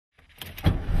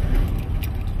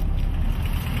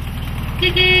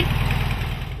Hey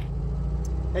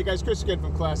guys, Chris again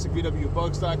from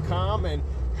ClassicVWBugs.com, and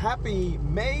happy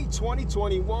May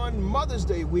 2021 Mother's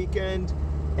Day weekend.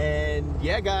 And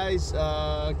yeah guys,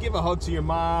 give a hug to your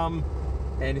mom,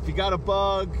 and if you got a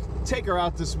bug, take her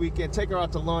out this weekend, take her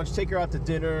out to lunch, take her out to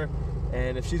dinner.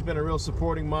 And if she's been a real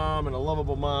supporting mom and a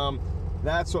lovable mom,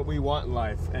 that's what we want in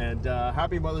life. And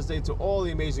happy Mother's Day to all the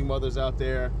amazing mothers out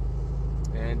there.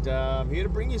 And I'm here to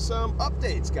bring you some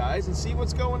updates, guys, and see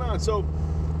what's going on. So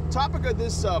topic of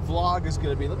this vlog is going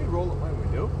to be, let me roll up my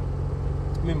window.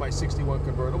 I'm in my 61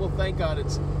 convertible. Thank God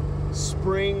it's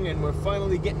spring and we're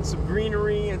finally getting some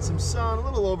greenery and some sun. A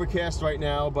little overcast right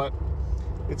now, but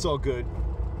it's all good.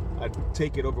 I'd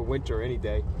take it over winter any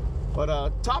day. But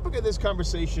topic of this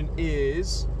conversation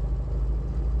is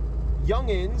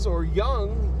youngins, or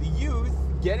the youth,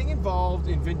 getting involved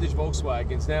in vintage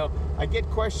Volkswagens. Now, I get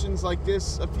questions like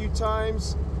this a few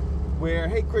times where,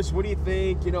 hey Chris, what do you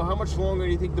think? You know, how much longer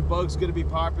do you think the Bug's going to be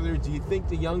popular? Do you think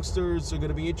the youngsters are going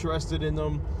to be interested in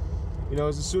them? You know,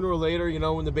 is it sooner or later, you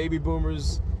know, when the baby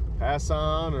boomers pass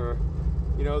on, or,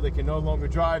 you know, they can no longer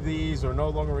drive these, or no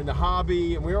longer in the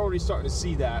hobby? And we're already starting to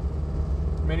see that.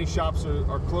 Many shops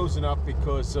are closing up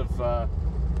because of,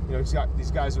 you know,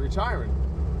 these guys are retiring.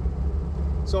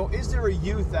 So is there a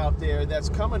youth out there that's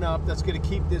coming up that's going to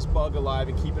keep this Bug alive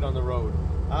and keep it on the road?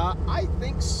 I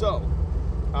think so.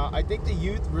 I think the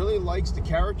youth really likes the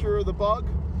character of the Bug.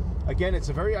 Again, it's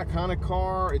a very iconic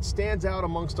car. It stands out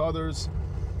amongst others.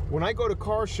 When I go to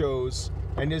car shows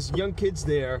and there's young kids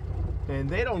there and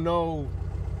they don't know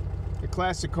a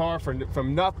classic car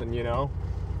from nothing, you know,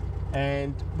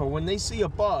 but when they see a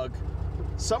Bug,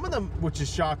 some of them, which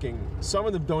is shocking, some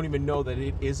of them don't even know that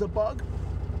it is a Bug.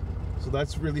 So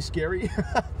that's really scary.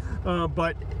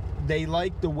 But they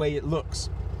like the way it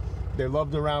looks. They love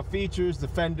the round features, the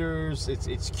fenders.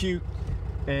 It's cute,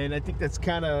 and I think that's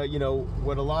kind of, you know,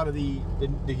 what a lot of the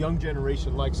young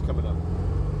generation likes coming up.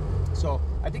 So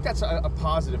I think that's a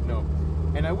positive note.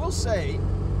 And I will say,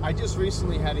 I just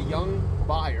recently had a young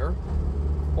buyer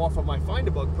off of my Find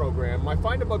a Bug program. My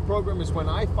Find a Bug program is when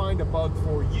I find a Bug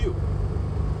for you.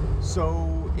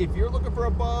 So if you're looking for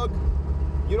a Bug,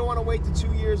 you don't want to wait the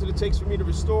 2 years that it takes for me to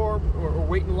restore, or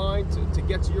wait in line to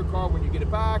get to your car when you get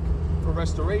it back for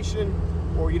restoration,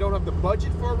 or you don't have the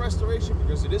budget for a restoration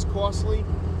because it is costly,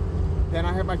 then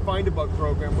I have my Find a Bug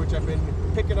program, which I've been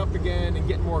picking up again and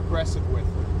getting more aggressive with.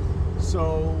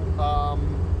 So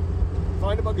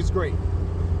Find a Bug is great.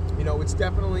 You know, it's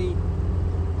definitely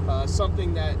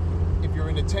something that if you're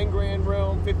in the 10 grand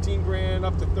realm, 15 grand,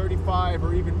 up to 35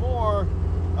 or even more,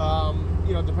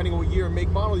 you know, depending on what year and make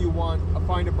model you want, a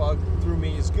Find a Bug through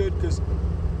me is good, because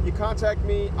you contact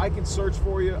me, I can search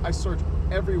for you. I search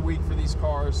every week for these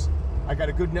cars. I got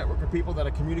a good network of people that I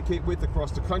communicate with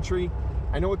across the country.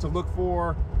 I know what to look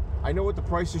for. I know what the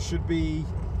prices should be.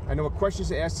 I know what questions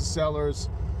to ask the sellers.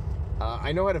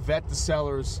 I know how to vet the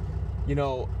sellers, you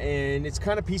know, and it's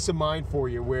kind of peace of mind for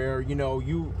you, where, you know,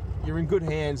 you're in good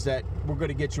hands that we're going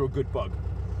to get you a good Bug.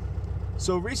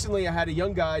 So recently I had a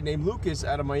young guy named Lucas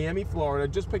out of Miami, Florida,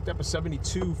 just picked up a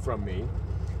 72 from me,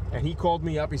 and he called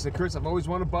me up. He said, Chris, I've always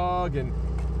wanted a Bug, and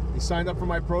he signed up for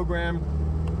my program.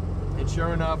 And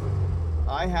sure enough,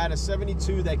 I had a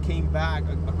 72 that came back,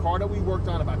 a car that we worked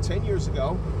on about 10 years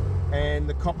ago, and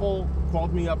the couple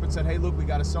called me up and said, hey, look, we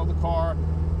got to sell the car,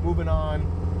 moving on,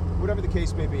 whatever the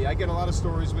case may be. I get a lot of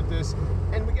stories with this,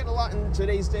 and we get a lot in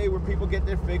today's day where people get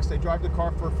their fix, they drive the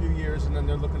car for a few years, and then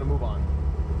they're looking to move on.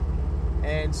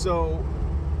 And so,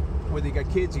 whether you got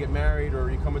kids, you get married,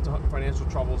 or you come into financial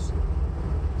troubles.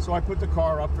 So I put the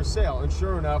car up for sale, and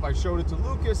sure enough, I showed it to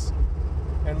Lucas,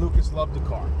 and Lucas loved the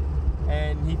car.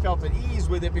 And he felt at ease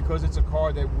with it because it's a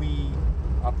car that we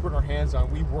put our hands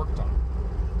on, we worked on.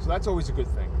 So that's always a good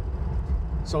thing.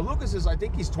 So Lucas is, I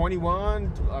think he's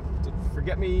 21.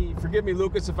 Forgive me,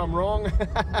 Lucas, if I'm wrong.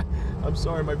 I'm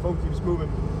sorry, my phone keeps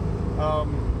moving.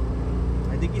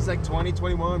 I think he's like 20,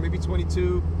 21, maybe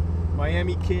 22.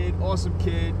 Miami kid, awesome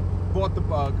kid, bought the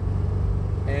Bug.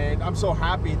 And I'm so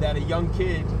happy that a young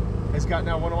kid has got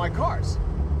now one of my cars.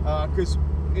 Because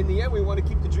in the end, we want to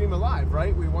keep the dream alive,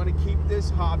 right? We want to keep this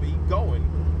hobby going.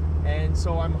 And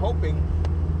so I'm hoping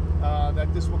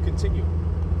that this will continue.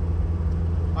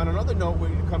 On another note,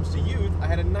 when it comes to youth, I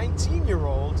had a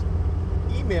 19-year-old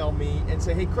email me and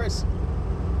say, hey, Chris,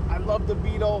 I love the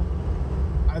Beetle.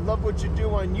 I love what you do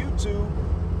on YouTube.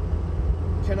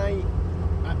 Can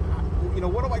you know,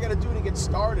 what do I got to do to get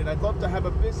started? I'd love to have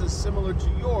a business similar to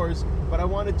yours, but I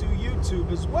want to do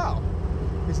YouTube as well.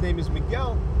 His name is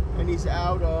Miguel, and he's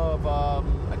out of,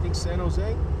 I think, San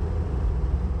Jose.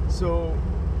 So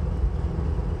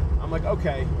I'm like,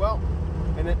 okay, well,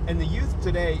 And the youth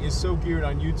today is so geared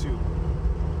on YouTube.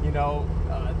 You know,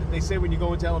 they say when you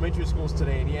go into elementary schools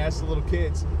today and you ask the little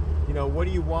kids, you know, what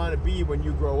do you want to be when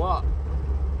you grow up?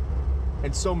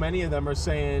 And so many of them are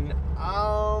saying,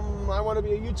 I want to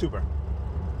be a YouTuber.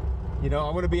 You know,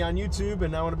 I want to be on YouTube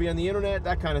and I want to be on the internet,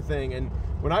 that kind of thing. And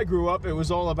when I grew up, it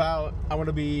was all about, I want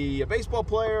to be a baseball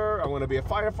player, I want to be a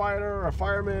firefighter, a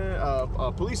fireman,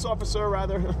 a police officer,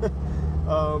 rather.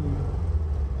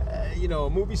 You know, a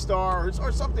movie star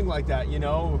or something like that, you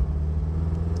know.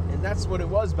 And that's what it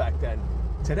was back then.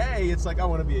 Today, it's like, I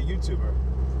want to be a YouTuber.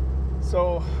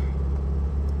 So,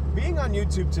 being on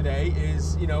YouTube today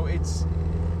is, you know, it's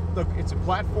a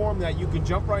platform that you can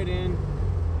jump right in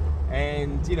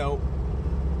and, you know,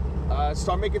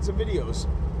 start making some videos.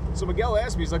 So Miguel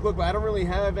asked me, he's like, look, I don't really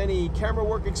have any camera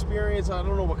work experience. I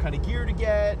don't know what kind of gear to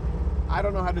get. I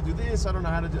don't know how to do this. I don't know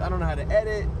how to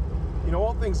edit. You know,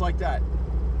 all things like that.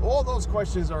 All those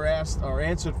questions are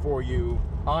answered for you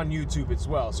on YouTube as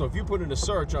well. So if you put in a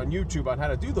search on YouTube on how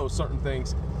to do those certain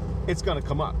things, it's going to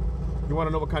come up. You want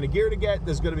to know what kind of gear to get,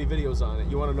 there's going to be videos on it.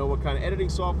 You want to know what kind of editing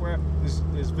software,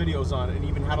 there's videos on it, and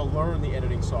even how to learn the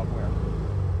editing software.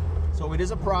 So it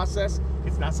is a process.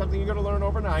 It's not something you're going to learn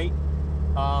overnight.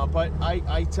 But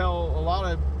I tell a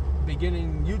lot of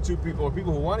beginning YouTube people or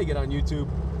people who want to get on YouTube,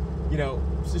 you know,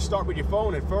 just start with your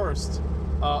phone at first,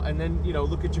 and then, you know,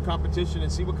 look at your competition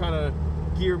and see what kind of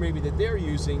gear maybe that they're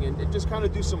using, and just kind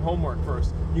of do some homework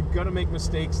first. You're going to make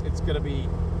mistakes. It's going to be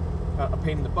a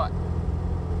pain in the butt.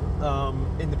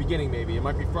 In the beginning, maybe it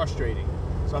might be frustrating,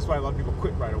 so that's why a lot of people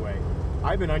quit right away.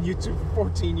 I've been on YouTube for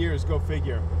 14 years, go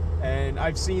figure, and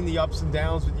I've seen the ups and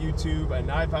downs with YouTube,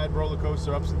 and I've had roller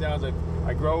coaster ups and downs.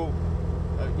 I grow,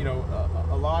 you know,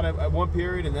 a lot at one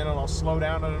period, and then I'll slow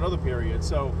down at another period.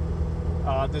 So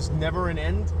there's never an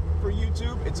end for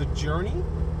YouTube. It's a journey,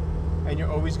 and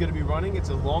you're always going to be running. It's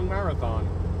a long marathon,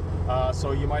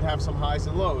 so you might have some highs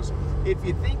and lows. If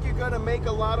you think you're going to make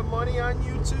a lot of money on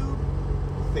YouTube,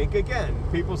 think again.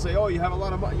 People say, oh, you have a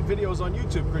lot of videos on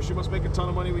YouTube, Chris, you must make a ton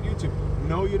of money with YouTube.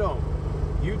 No, you don't.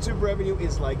 YouTube revenue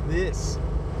is like this.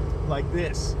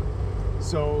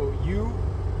 So you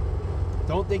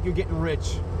don't think you're getting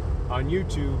rich on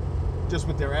YouTube just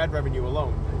with their ad revenue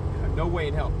alone. No way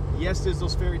in hell. Yes, there's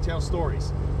those fairy tale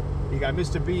stories. You got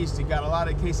Mr. Beast, you got a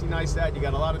lot of Casey Neistat, you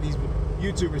got a lot of these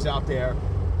YouTubers out there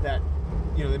that,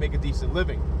 you know, they make a decent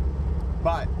living.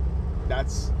 But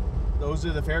those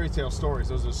are the fairy tale stories.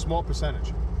 Those are a small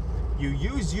percentage. You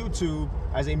use YouTube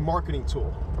as a marketing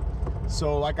tool.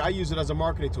 So like I use it as a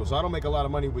marketing tool. So I don't make a lot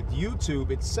of money with YouTube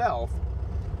itself,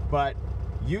 but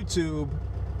YouTube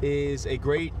is a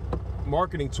great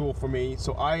marketing tool for me.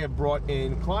 So I have brought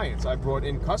in clients. I brought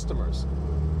in customers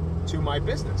to my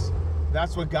business.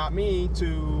 That's what got me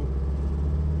to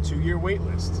 2-year wait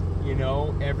list, you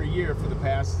know, every year for the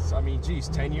past,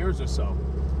 10 years or so.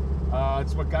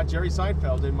 It's what got Jerry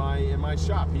Seinfeld in my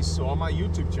shop. He saw my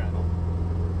YouTube channel.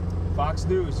 Fox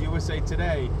News, USA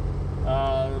Today,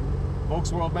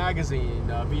 Volksworld Magazine,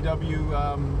 VW,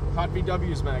 Hot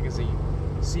VWs Magazine,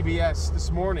 CBS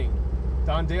This Morning,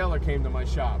 Don Daler came to my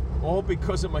shop, all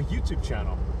because of my YouTube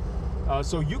channel.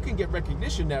 So you can get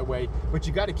recognition that way, but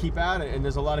you got to keep at it, and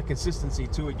there's a lot of consistency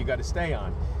to it you got to stay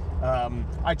on.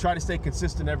 I try to stay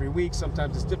consistent every week.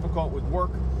 Sometimes it's difficult with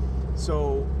work,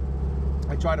 so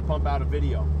I try to pump out a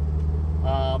video.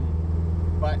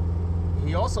 But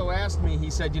he also asked me, he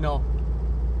said, you know,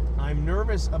 I'm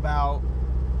nervous about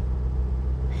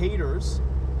haters.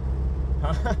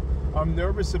 I'm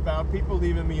nervous about people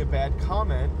leaving me a bad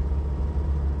comment.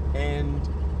 And,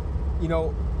 you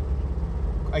know,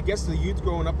 I guess the youth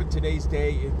growing up in today's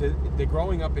day, they're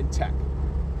growing up in tech,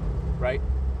 right?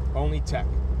 Only tech.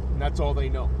 And that's all they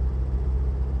know.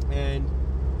 And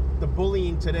the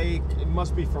bullying today, it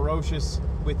must be ferocious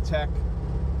with tech,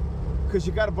 because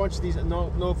you got a bunch of these,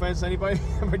 no offense to anybody,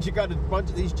 but you got a bunch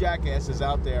of these jackasses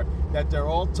out there that they're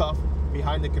all tough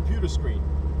behind the computer screen.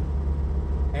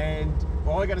 And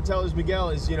all I got to tell is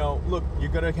Miguel is, you know, look,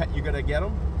 you're gonna get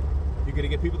them. You're gonna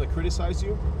get people that criticize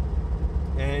you,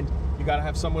 and you got to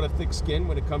have somewhat of thick skin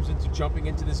when it comes into jumping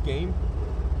into this game.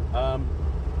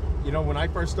 You know, when I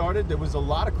first started, there was a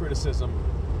lot of criticism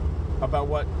about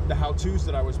the how-tos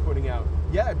that I was putting out.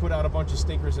 Yeah, I put out a bunch of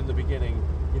stinkers in the beginning.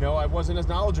 You know, I wasn't as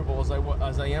knowledgeable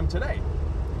as I am today.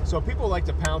 So people like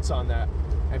to pounce on that,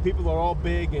 and people are all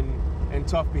big and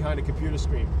tough behind a computer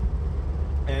screen.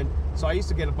 And so I used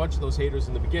to get a bunch of those haters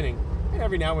in the beginning, and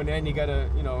every now and then you got a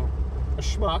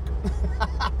schmuck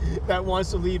that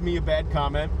wants to leave me a bad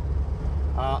comment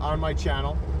on my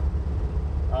channel.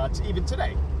 Even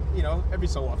today, you know, every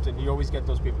so often you always get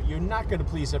those people. You're not going to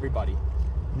please everybody.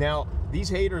 Now, these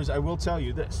haters, I will tell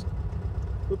you this.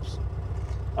 Oops.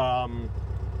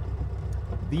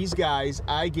 These guys,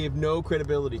 I give no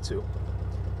credibility to.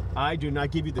 I do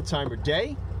not give you the time of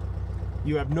day.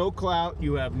 You have no clout.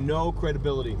 You have no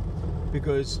credibility.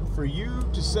 Because for you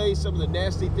to say some of the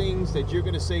nasty things that you're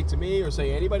going to say to me or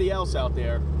say anybody else out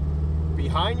there,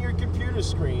 behind your computer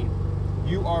screen,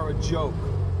 you are a joke.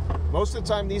 Most of the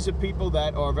time, these are people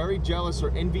that are very jealous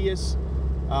or envious,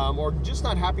 or just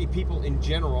not happy people in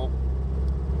general,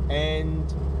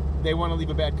 and they want to leave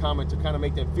a bad comment to kind of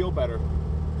make them feel better.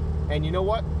 And you know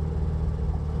what?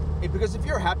 Because if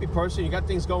you're a happy person, you got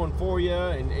things going for you,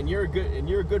 and you're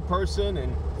a good person,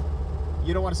 and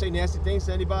you don't want to say nasty things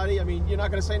to anybody, I mean, you're not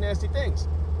going to say nasty things.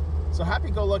 So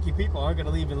happy-go-lucky people aren't going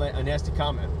to leave a nasty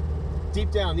comment.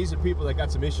 Deep down, these are people that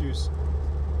got some issues,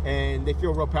 and they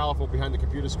feel real powerful behind the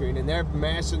computer screen, and they're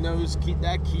mashing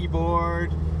that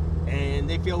keyboard, and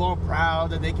they feel all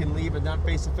proud that they can leave and not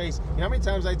face-to-face. You know how many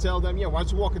times I tell them, yeah, why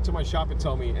don't you walk into my shop and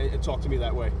talk to me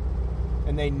that way?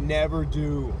 And they never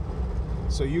do.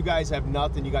 So you guys have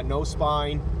nothing. You got no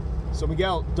spine. So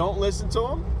Miguel, don't listen to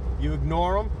them. You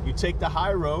ignore them. You take the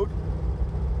high road.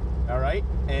 All right?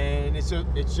 And it's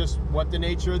just what the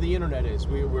nature of the internet is.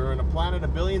 We're on a planet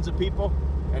of billions of people,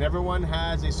 and everyone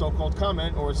has a so-called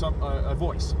comment or a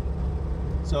voice.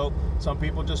 So some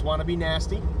people just want to be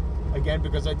nasty, again,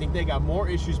 because I think they got more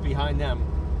issues behind them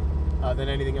than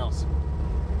anything else.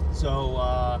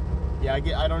 So yeah,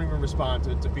 I don't even respond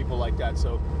to people like that.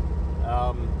 So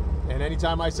and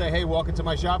anytime I say, hey, walk into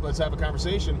my shop, let's have a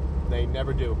conversation, they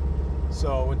never do.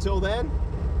 So until then,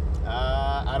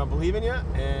 I don't believe in you,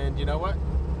 and you know what?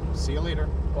 See you later.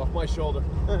 Off my shoulder.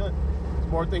 There's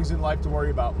more things in life to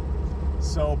worry about.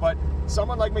 So, but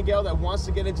someone like Miguel that wants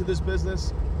to get into this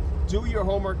business, do your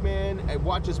homework, man, and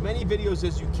watch as many videos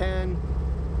as you can.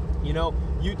 You know,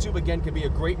 YouTube, again, can be a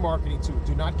great marketing tool.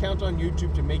 Do not count on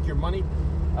YouTube to make your money.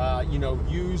 You know,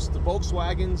 use the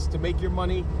Volkswagens to make your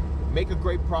money. Make a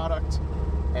great product,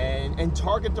 and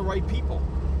target the right people.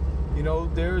 You know,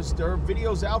 there are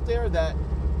videos out there that,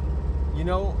 you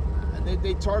know,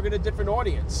 they target a different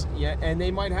audience, yeah, and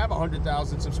they might have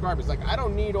 100,000 subscribers. Like, I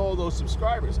don't need all those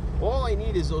subscribers. All I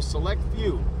need is those select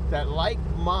few that like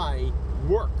my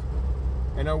work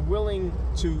and are willing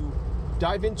to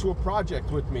dive into a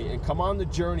project with me and come on the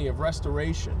journey of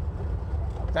restoration.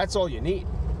 That's all you need.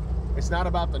 It's not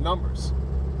about the numbers.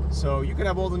 So you can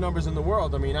have all the numbers in the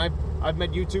world. I mean, I've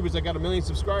met YouTubers that got 1 million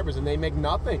subscribers and they make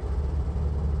nothing.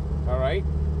 All right?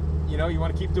 You know, you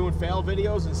want to keep doing fail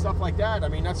videos and stuff like that, I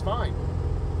mean, that's fine.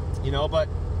 You know, but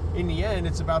in the end,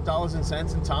 it's about dollars and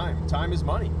cents and time. Time is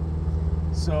money.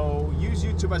 So use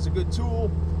YouTube as a good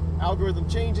tool. Algorithm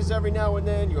changes every now and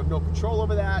then. You have no control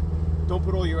over that. Don't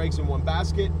put all your eggs in one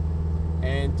basket.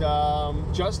 And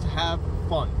just have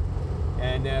fun.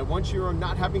 And once you're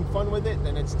not having fun with it,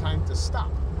 then it's time to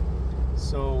stop.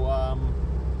 So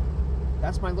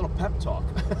that's my little pep talk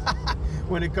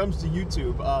when it comes to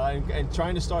YouTube and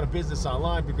trying to start a business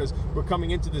online, because we're coming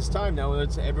into this time now where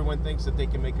everyone thinks that they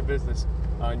can make a business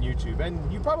on YouTube,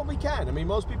 and you probably can. I mean,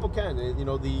 most people can. You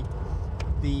know, the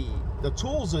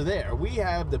tools are there. We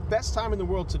have the best time in the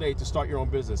world today to start your own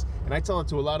business, and I tell it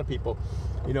to a lot of people.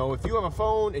 You know, if you have a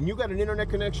phone and you got an internet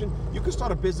connection, you can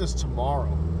start a business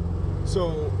tomorrow.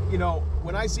 So, you know,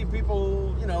 when I see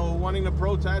people, you know, wanting to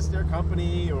protest their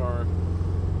company or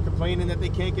complaining that they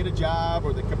can't get a job,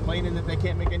 or they're complaining that they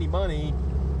can't make any money,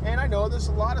 and I know there's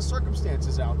a lot of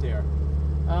circumstances out there,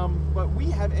 but we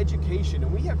have education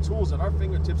and we have tools at our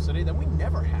fingertips today that we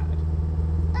never had,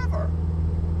 ever.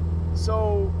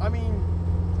 So, I mean,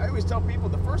 I always tell people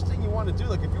the first thing you want to do,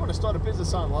 like if you want to start a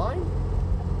business online,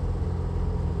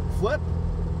 flip.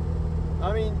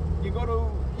 I mean, you go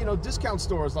to, you know, discount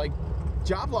stores like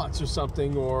Job Lots or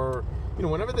something, or, you know,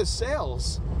 whenever there's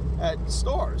sales at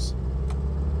stores.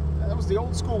 That was the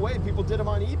old school way. People did them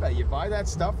on eBay. You buy that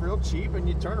stuff real cheap and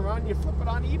you turn around and you flip it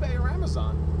on eBay or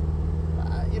Amazon.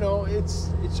 You know,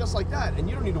 it's just like that, and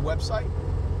you don't need a website.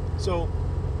 So,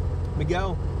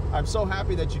 Miguel, I'm so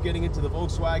happy that you're getting into the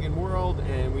Volkswagen world,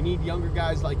 and we need younger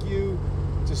guys like you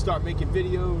to start making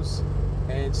videos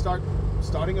and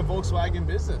starting a Volkswagen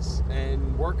business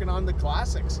and working on the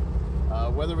classics.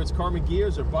 Whether it's Karmann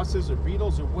gears or buses or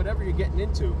Beetles or whatever you're getting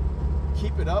into,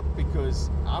 keep it up, because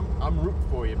I'm rooting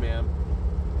for you, man.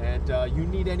 And you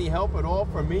need any help at all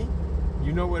from me,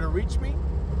 you know where to reach me.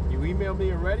 You email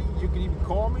me already. You can even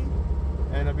call me,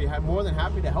 and I'll be more than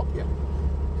happy to help you,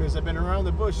 because I've been around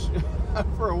the bush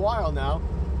for a while now,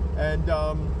 and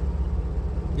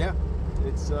yeah,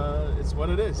 it's what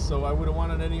it is. So I wouldn't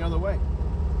want it any other way.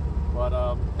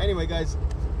 But anyway, guys,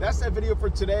 that's that video for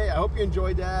today. I hope you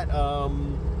enjoyed that.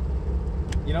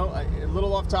 You you know, a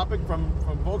little off topic from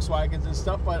Volkswagens and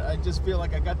stuff, but I just feel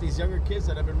like I got these younger kids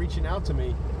that have been reaching out to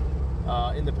me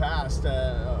in the past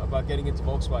about getting into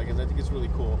Volkswagens. I think it's really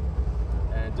cool,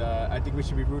 and I think we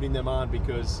should be rooting them on,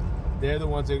 because they're the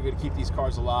ones that are going to keep these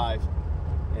cars alive,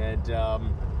 and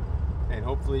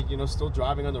hopefully, you know, still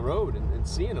driving on the road and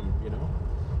seeing them, you know.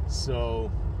 So,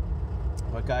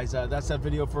 but guys, that's that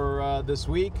video for this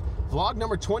week. Vlog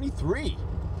number 23.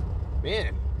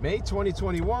 Man, May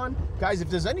 2021. Guys, if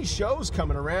there's any shows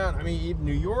coming around, I mean,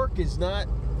 New York is not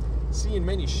seeing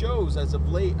many shows as of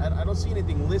late. I don't see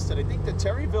anything listed. I think the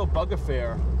Terryville Bug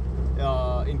Affair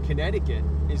in Connecticut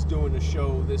is doing a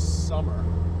show this summer.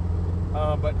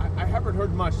 But I haven't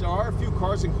heard much. There are a few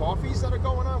Cars and Coffees that are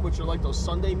going on, which are like those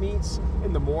Sunday meets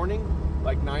in the morning,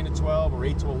 like 9 to 12 or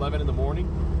 8 to 11 in the morning.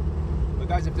 But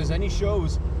guys, if there's any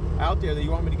shows out there that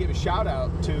you want me to give a shout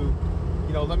out to,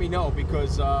 you know, let me know,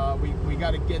 because we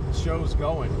got to get shows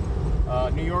going.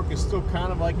 New York is still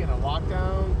kind of like in a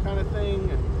lockdown kind of thing,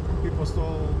 and people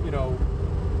still, you know,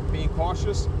 being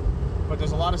cautious. But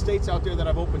there's a lot of states out there that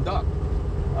have opened up,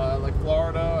 like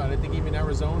Florida, and I think even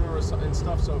Arizona and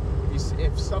stuff. So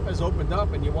if stuff has opened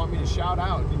up and you want me to shout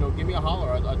out, you know, give me a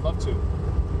holler. I'd love to.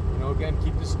 You know, again,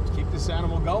 keep this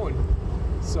animal going.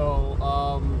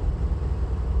 So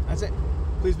that's it.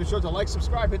 Please be sure to like,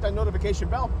 subscribe, hit that notification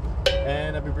bell,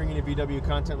 and I'll be bringing you VW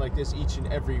content like this each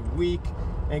and every week.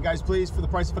 And guys, please, for the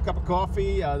price of a cup of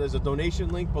coffee, there's a donation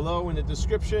link below in the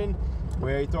description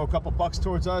where you throw a couple bucks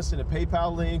towards us, and a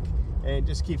PayPal link, and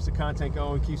just keeps the content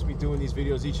going, keeps me doing these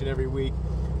videos each and every week.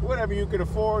 Whatever you can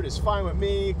afford is fine with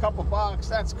me. A couple bucks,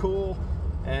 that's cool,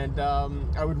 and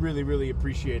I would really, really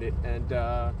appreciate it. And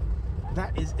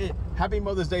that is it. Happy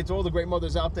Mother's Day to all the great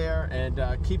mothers out there,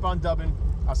 and keep on dubbing.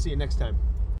 I'll see you next time.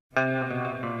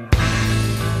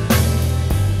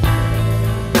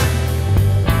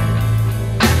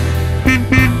 Beep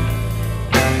beep.